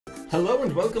Hello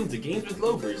and welcome to Games with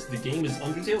Loafers. The game is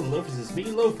Undertale, Loafers is me,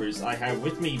 Loafers. I have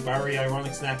with me Barry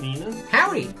Ironic Snap Neenan.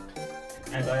 Howdy!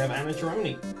 And I have Anna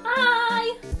Ceroni.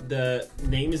 Hi! The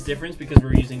name is different because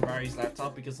we're using Barry's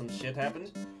laptop because some shit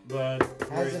happened. But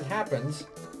As it happens,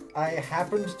 I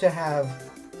happened to have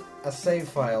a save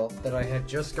file that I had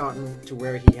just gotten to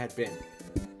where he had been.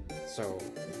 So,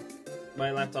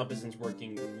 my laptop isn't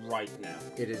working right now.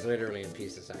 it is literally in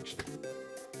pieces, actually.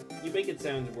 You make it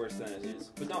sound worse than it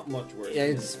is, but not much worse. Yeah,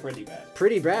 It's pretty bad.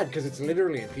 Pretty bad, because it's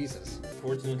literally in pieces.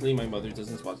 Fortunately, my mother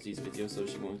doesn't watch these videos, so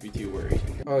she won't be too worried.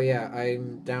 Oh yeah,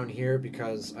 I'm down here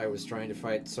because I was trying to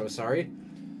fight So Sorry.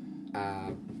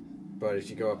 But if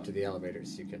you go up to the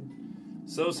elevators, you can...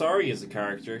 So Sorry is a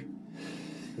character.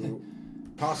 Who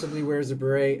possibly wears a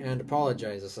beret and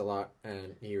apologizes a lot,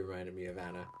 and he reminded me of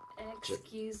Anna.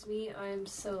 Excuse me, I'm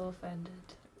so offended.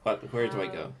 What? Where do I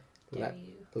go? Dare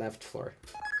you? Left floor.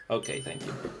 Okay, thank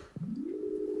you.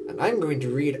 And I'm going to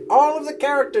read all of the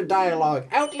character dialogue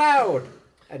out loud,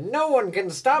 and no one can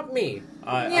stop me.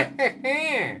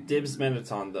 Dibs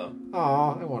Menaton, though.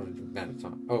 Aw, I wanted to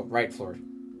Menaton. Oh, right floor.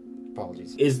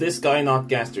 Apologies. Is this guy not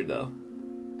Gaster, though?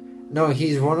 No,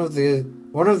 he's one of the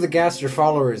Gaster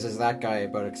followers is that guy,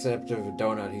 but except of a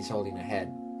donut, he's holding a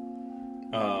head.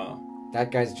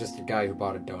 That guy's just a guy who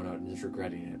bought a donut and is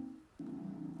regretting it.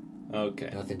 Okay.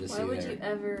 Nothing to see Why would there. you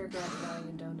ever regret buying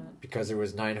a donut? Because it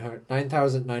was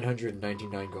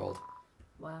 9,999 gold.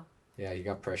 Wow. Yeah, you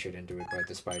got pressured into it by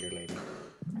the spider lady.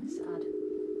 Sad.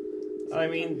 I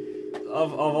mean,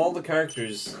 of all the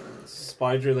characters,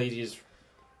 Spider Lady is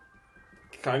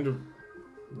kind of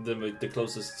the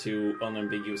closest to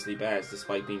unambiguously bad,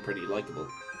 despite being pretty likable.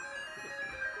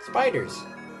 Spiders.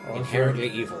 Oh, Inherently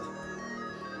evil.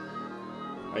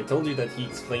 I told you that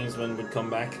Heat's Flamesman would come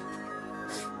back.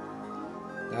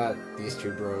 These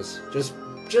two bros. Just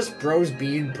bros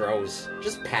being bros.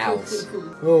 Just pals.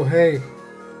 Oh, hey.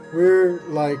 We're,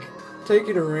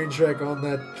 taking a rain check on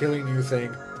that killing you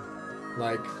thing.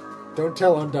 Don't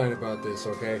tell Undyne about this,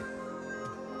 okay?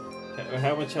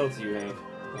 How much health do you have?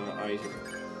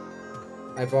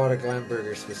 I bought a glam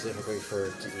burger specifically to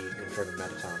eat in front of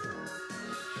Metaton.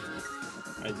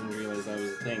 I didn't realize that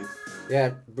was a thing. Yeah,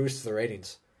 it boosts the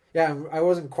ratings. Yeah, I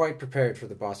wasn't quite prepared for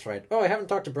the boss fight. Oh, I haven't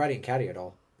talked to Brady and Caddy at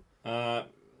all.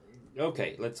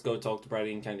 Okay, let's go talk to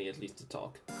Brady and Candy at least to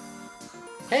talk.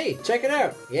 Hey, check it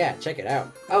out! Yeah, check it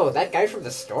out. Oh, that guy from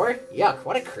the store? Yuck,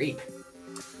 what a creep.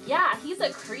 Yeah, he's a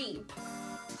creep.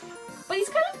 But he's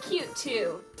kind of cute,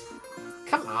 too.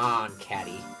 Come on,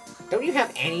 Caddy. Don't you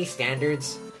have any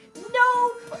standards?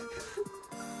 Nope!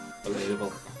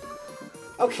 Relatable.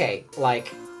 Okay,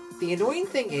 the annoying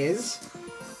thing is...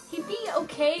 He'd be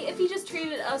okay if he just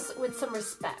treated us with some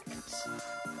respect.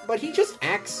 But he just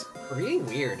acts really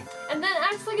weird. And then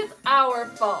acts like it's our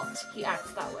fault he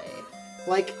acts that way.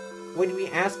 When we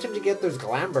asked him to get those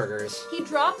glam burgers... He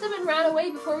dropped them and ran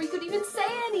away before we could even say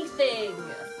anything.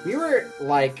 We were,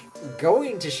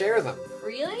 going to share them.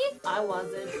 Really? I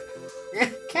wasn't.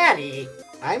 Caddy!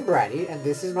 I'm Brady, and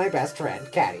this is my best friend,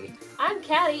 Caddy. I'm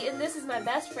Caddy, and this is my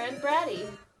best friend, Brady.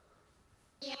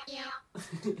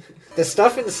 The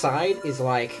stuff inside is,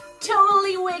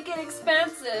 Totally wicked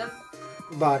expensive.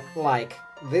 But,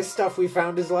 this stuff we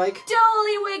found is,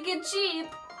 Totally wicked cheap.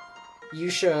 You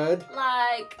should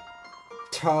Like,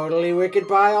 totally wicked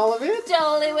buy all of it?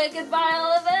 totally wicked buy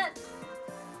all of it.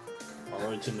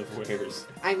 Origin of wares.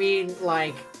 I mean,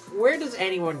 where does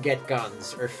anyone get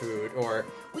guns or food or...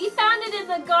 We found it in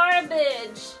the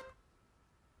garbage.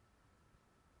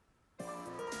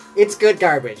 It's good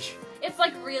garbage. It's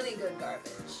really good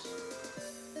garbage.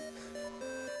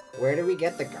 Where do we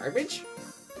get the garbage?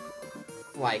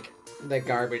 The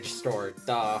garbage store,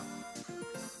 duh.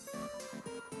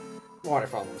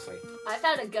 Waterfall mostly. I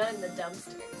found a gun in the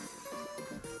dumpster.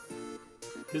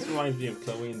 This reminds me of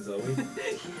Chloe and Zoe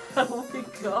Oh my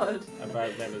god.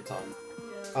 about Menaton.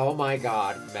 Yeah. Oh my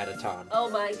god, Metaton. Oh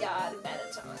my god,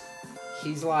 Mettaton.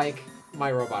 He's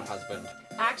my robot husband.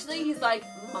 Actually, he's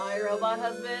my robot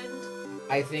husband.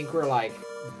 I think we're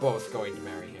both going to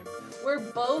marry him. We're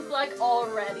both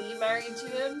already married to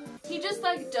him. He just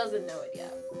doesn't know it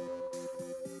yet.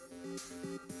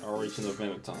 Origin of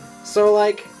Menaton. So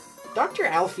Dr.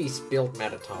 Alphys built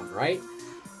Metaton, right?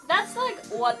 That's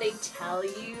what they tell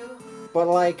you. But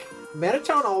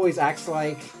Metaton always acts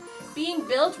Being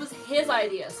built was his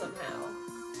idea somehow.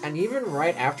 and even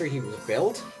right after he was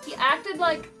built, He acted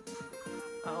like...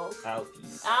 Oh.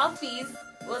 Alphys. Alphys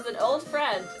was an old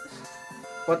friend.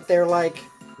 but they're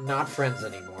not friends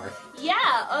anymore.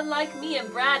 Yeah, unlike me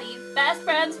and Brady, best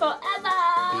friends forever!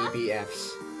 BBFs.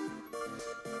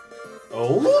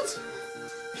 Old?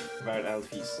 About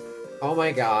Alphys. Oh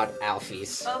my god,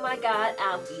 Alphys. Oh my god,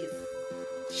 Alfie.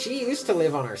 She used to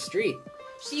live on our street.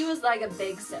 She was like a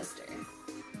big sister.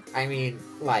 I mean,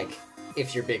 like,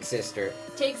 if your big sister.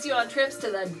 Takes you on trips to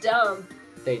the dump.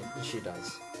 She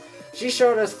does. She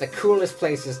showed us the coolest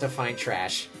places to find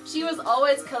trash. She was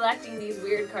always collecting these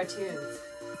weird cartoons.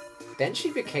 Then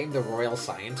she became the royal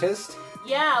scientist.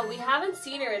 Yeah, we haven't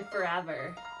seen her in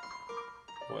forever.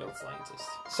 Royal scientist.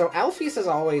 So Alphys is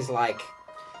always like...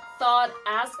 Thought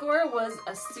Asgore was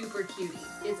a super cutie.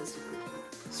 Is a super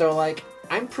cutie. So, like,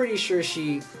 I'm pretty sure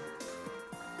she...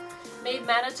 Made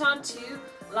Manaton too,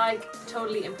 like,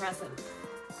 totally impressive.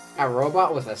 A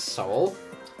robot with a soul?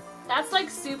 That's like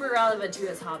super relevant to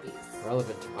his hobbies.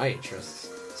 Relevant to my interests.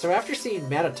 So after seeing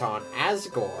Metaton,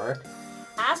 Asgore...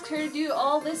 Asked her to do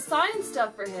all this science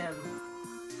stuff for him.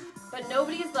 But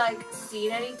nobody's, like,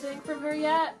 seen anything from her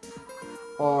yet.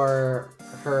 Or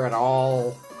her at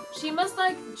all. She must,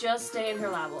 like, just stay in her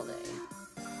lab all day.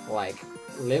 Like,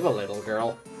 live a little,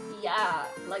 girl. Yeah,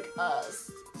 like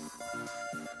us.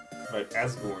 But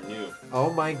Asgore knew.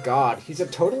 Oh my god, he's a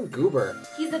total goober.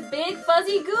 He's a big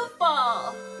fuzzy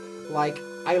goofball. Like,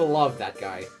 I love that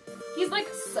guy. He's, like,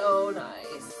 so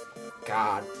nice.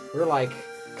 God, we're like...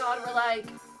 God, we're like...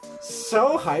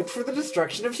 So hyped for the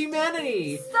destruction of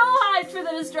humanity! So hyped for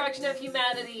the destruction of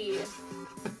humanity!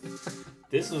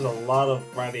 This was a lot of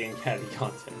Bradley and Caddy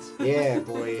content. Yeah,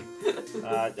 boy.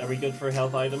 Are we good for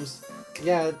health items?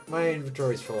 Yeah, my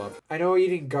inventory's full up. I know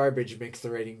eating garbage makes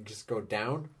the rating just go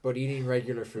down, but eating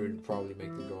regular food would probably make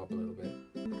them go up a little bit.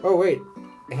 Oh, wait.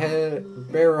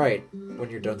 Bear right when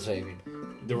you're done saving.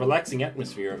 The relaxing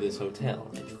atmosphere of this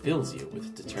hotel, it fills you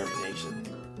with determination.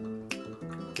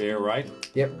 Bear right?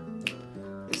 Yep.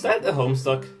 Is that the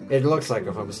Homestuck? It looks like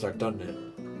a Homestuck, doesn't it?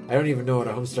 I don't even know what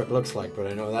a Homestuck looks like, but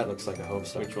I know that looks like a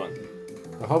Homestuck. Which one?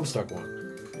 A Homestuck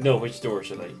one. No, which door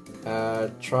should I?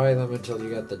 Try them until you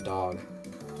get the dog.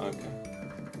 Okay.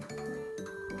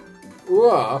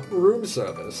 Ooh, room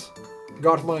service.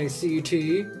 Got my CT?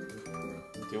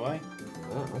 Do I?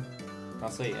 Oh.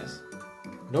 I'll say yes.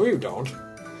 No, you don't.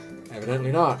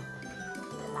 Evidently not.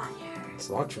 Liar. It's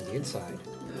locked from the inside.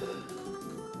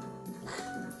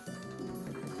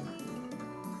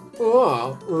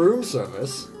 Oh, room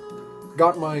service.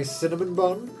 Got my cinnamon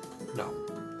bun? No.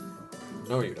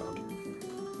 No, you don't.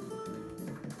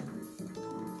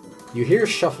 You hear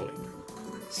shuffling.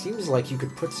 Seems like you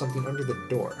could put something under the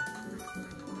door.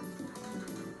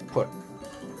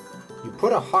 You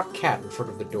put a hot cat in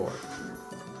front of the door.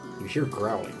 You hear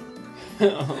growling.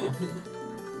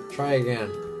 Try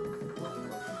again.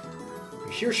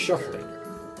 You hear shuffling.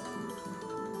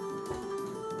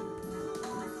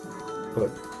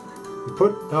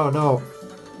 Oh no.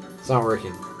 It's not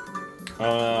working.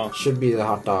 Oh no. Should be the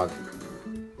hot dog.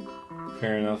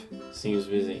 Fair enough. Seems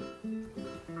busy.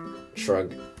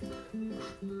 Shrug.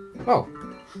 Oh.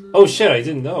 Oh shit, I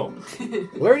didn't know.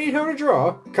 Learning how to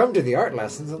draw? Come to the art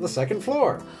lessons on the second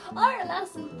floor. Art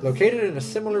lesson. Located in a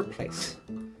similar place.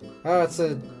 Oh, it's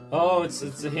a... Oh, it's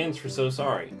a hint for so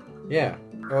sorry. Yeah.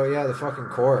 Oh yeah, the fucking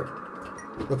cord.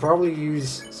 They'll probably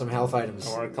use some health items.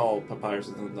 I want to call Papyrus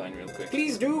of the Line real quick.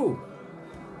 Please do.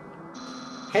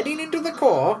 Heading into the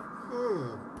core.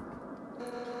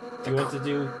 Do you want to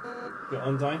do the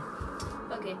Undyne?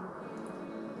 Okay.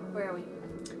 Where are we?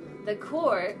 The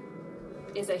core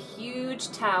is a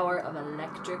huge tower of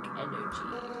electric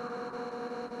energy.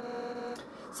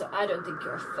 So I don't think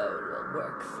your phone will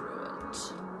work through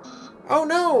it. Oh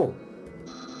no!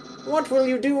 What will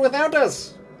you do without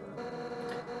us?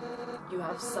 You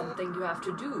have something you have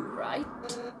to do, right?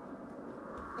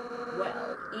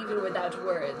 Well, even without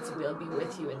words, we'll be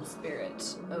with you in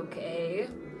spirit, okay?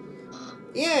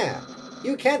 Yeah,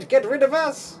 you can't get rid of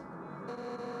us.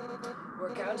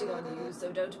 We're counting on you,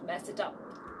 so don't mess it up.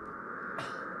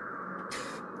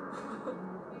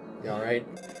 You alright?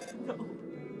 No.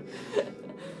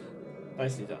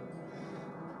 Nicely done.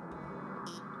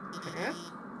 Huh?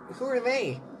 Who are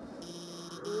they?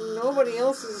 Nobody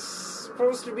else is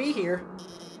supposed to be here.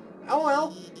 Oh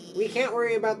well, we can't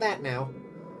worry about that now.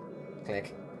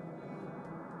 Click.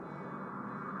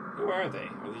 Who are they?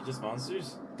 Are they just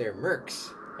monsters? They're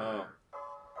mercs. Oh.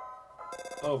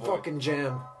 Oh boy. Fucking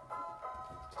jam.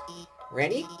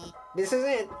 Ready? This is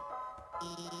it.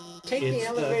 Take the It's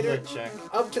elevator the check.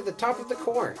 up to the top of the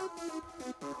core.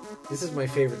 This is my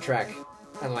favorite track.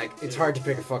 And like, it's hard to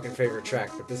pick a fucking favorite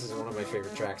track, but this is one of my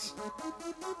favorite tracks.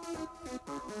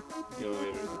 The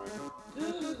elevator's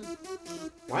working.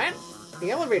 What? The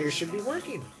elevator should be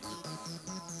working.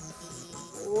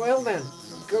 Well then,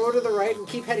 go to the right and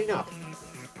keep heading up.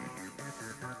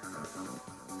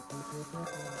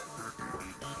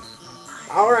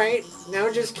 Alright, now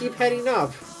just keep heading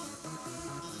up.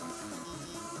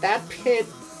 That pit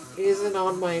isn't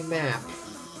on my map.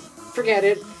 Forget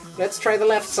it. Let's try the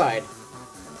left side.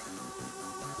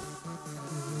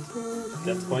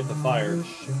 That's quite the fire.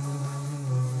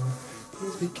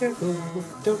 Please be careful.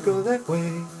 Don't go that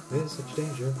way. There's such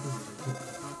danger.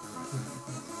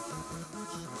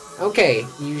 Okay,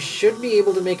 you should be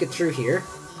able to make it through here.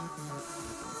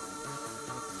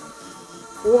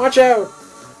 Watch out!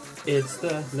 It's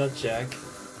the nutjack.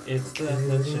 It's the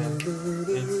nutjack.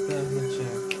 It's the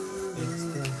nutjack. It's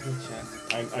the nutjack.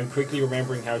 I'm quickly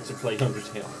remembering how to play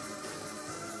Undertale.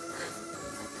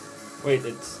 Wait,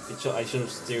 I should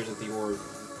have stared at the orb.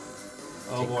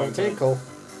 Oh boy. Tinkle, tinkle.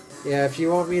 Yeah, if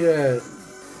you want me to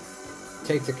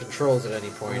take the controls at any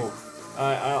point. Oh.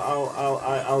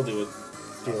 I'll do it.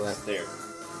 Do that. There.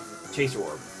 Chase your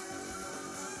orb.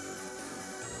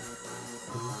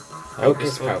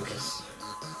 Hocus pocus.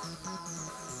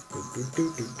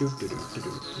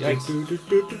 Yikes.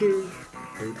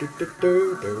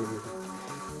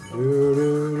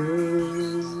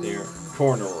 There.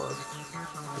 Corner orb.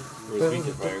 Where's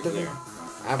weakest fire? There.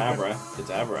 Abra. It's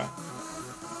Abra.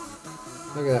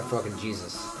 Look at that fucking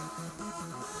Jesus.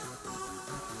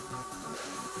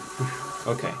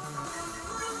 Okay.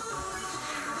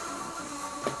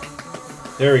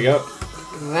 There we go.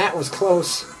 That was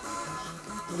close.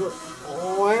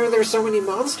 Why are there so many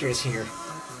monsters here?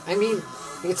 I mean,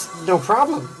 it's no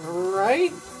problem,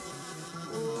 right?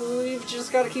 We've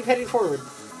just got to keep heading forward.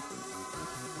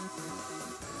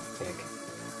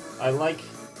 I like,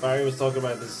 Barry was talking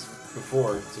about this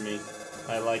before to me.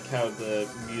 I like how the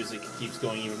music keeps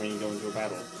going even when you go into a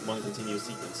battle. One continuous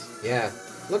sequence. Yeah.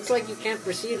 Looks like you can't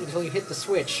proceed until you hit the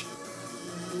switch.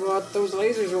 But those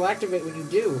lasers will activate when you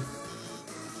do.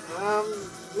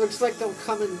 Looks like they'll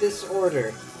come in this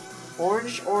order.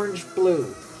 Orange, orange,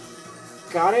 blue.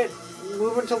 Got it?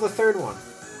 Move until the third one.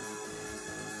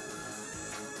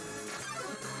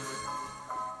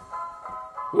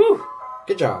 Woo!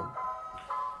 Good job.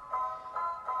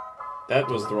 That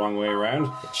was the wrong way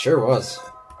around. It sure was.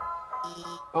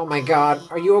 Oh my god,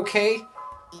 are you okay?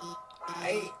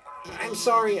 I'm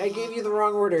sorry, I gave you the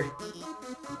wrong order.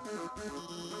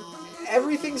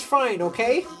 Everything's fine,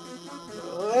 okay?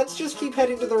 Let's just keep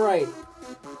heading to the right.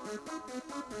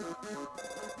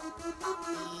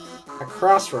 A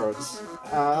crossroads.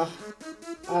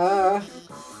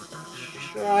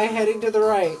 Try heading to the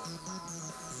right.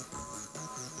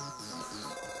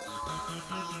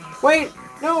 Wait!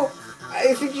 No!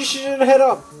 I think you should head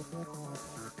up.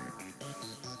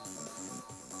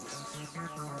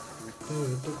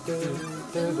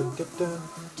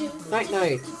 Night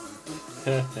night.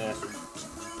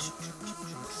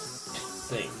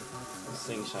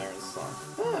 Sing Sharon's song.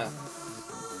 Ah.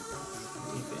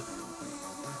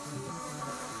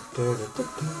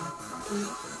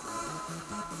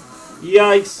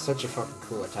 Yikes! Such a fucking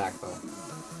cool attack, though.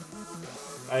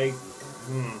 I'm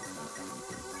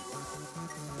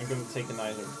gonna take an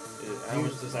item. How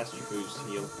much does Astro Boost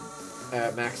heal?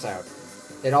 Max out.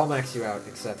 It all maxes you out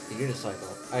except the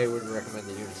unicycle. I would recommend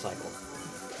the unicycle.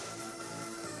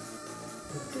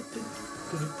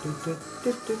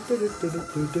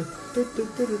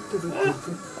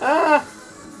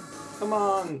 Come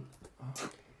on!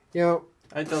 Yo,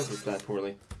 I dealt with that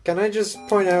poorly. can I just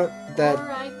point out that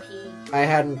R.I.P. I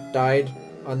hadn't died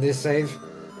on this save?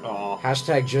 Aw.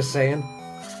 Hashtag just saying.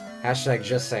 Hashtag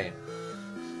just saying.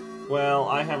 Well,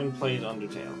 I haven't played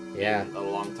Undertale Yeah. in a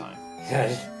long time.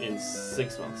 In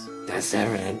 6 months. That's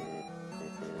evident.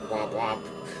 Womp womp.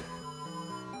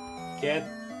 Get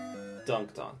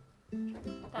dunked on.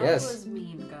 That Yes. was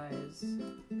mean, guys.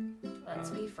 Let's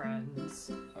be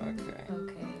friends. Okay.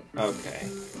 Okay.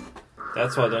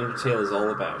 That's what Undertale is all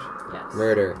about. Yes.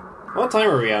 Murder. What time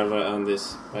are we at on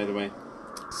this, by the way?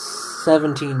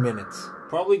 17 minutes.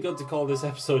 Probably good to call this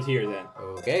episode here then.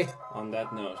 Okay. On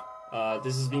that note.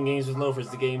 This has been Games with Loafers.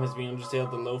 The game has been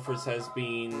Undertale. The Loafers has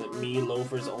been me,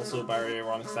 Loafers, also Barry,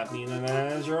 Ironic, Neenan,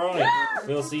 and Ceroni.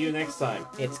 We'll see you next time.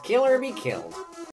 It's kill or be killed.